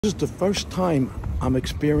This is the first time I'm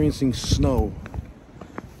experiencing snow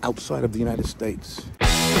outside of the United States.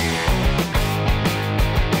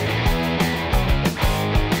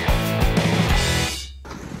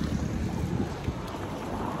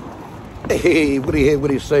 Hey, what do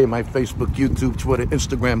you say? My Facebook, YouTube, Twitter,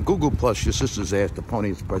 Instagram, Google+, your sister's ass, the Pony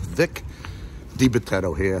Express. Vic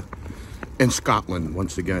Dibitetto here in Scotland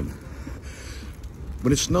once again.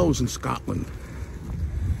 When it snows in Scotland,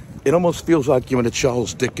 it almost feels like you're in a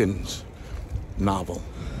Charles Dickens novel.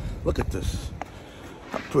 Look at this.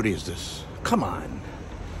 How pretty is this? Come on.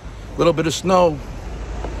 A little bit of snow.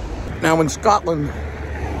 Now in Scotland,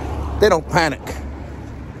 they don't panic.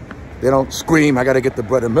 They don't scream, I gotta get the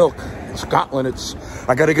bread and milk. In Scotland, it's,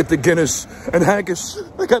 I gotta get the Guinness and haggis.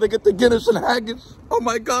 I gotta get the Guinness and haggis. Oh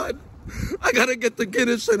my God. I gotta get the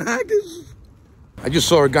Guinness and haggis. I just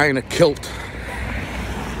saw a guy in a kilt.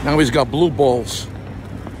 Now he's got blue balls.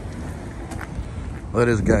 Look at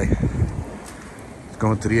this guy. He's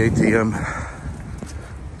going to the ATM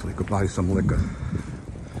so he could buy some liquor.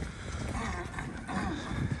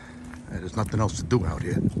 There's nothing else to do out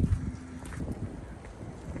here.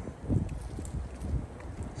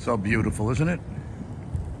 So beautiful, isn't it?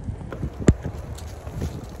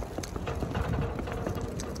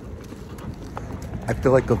 I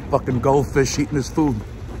feel like a fucking goldfish eating his food.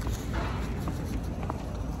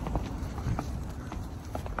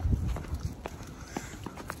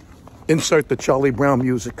 Insert the Charlie Brown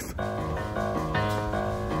music.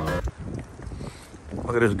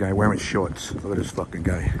 Look at this guy wearing shorts. Look at this fucking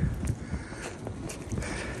guy.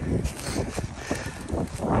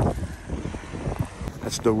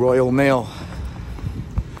 That's the Royal Mail.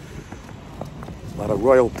 A lot of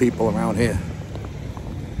royal people around here.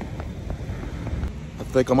 I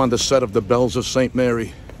think I'm on the set of The Bells of St.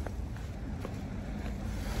 Mary.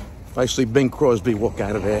 If I see Bing Crosby walk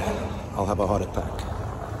out of there, I'll have a heart attack.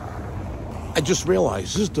 I just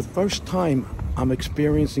realized this is the first time I'm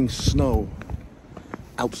experiencing snow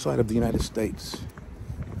outside of the United States.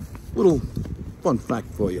 Little fun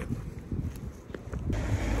fact for you.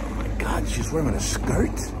 Oh my God, she's wearing a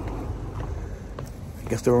skirt. I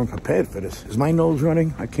guess they weren't prepared for this. Is my nose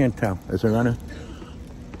running? I can't tell. Is it running?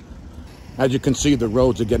 As you can see, the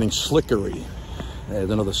roads are getting slickery. There's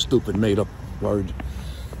another stupid made-up word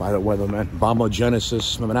by the weatherman.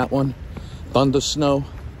 Bombogenesis, remember that one? Thunder snow.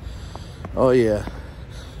 Oh yeah,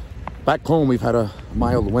 back home we've had a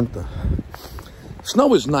mild winter.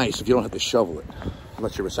 Snow is nice if you don't have to shovel it.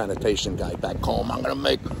 Unless you're a sanitation guy back home. I'm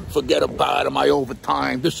gonna forget about it, my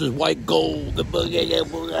overtime. This is white gold.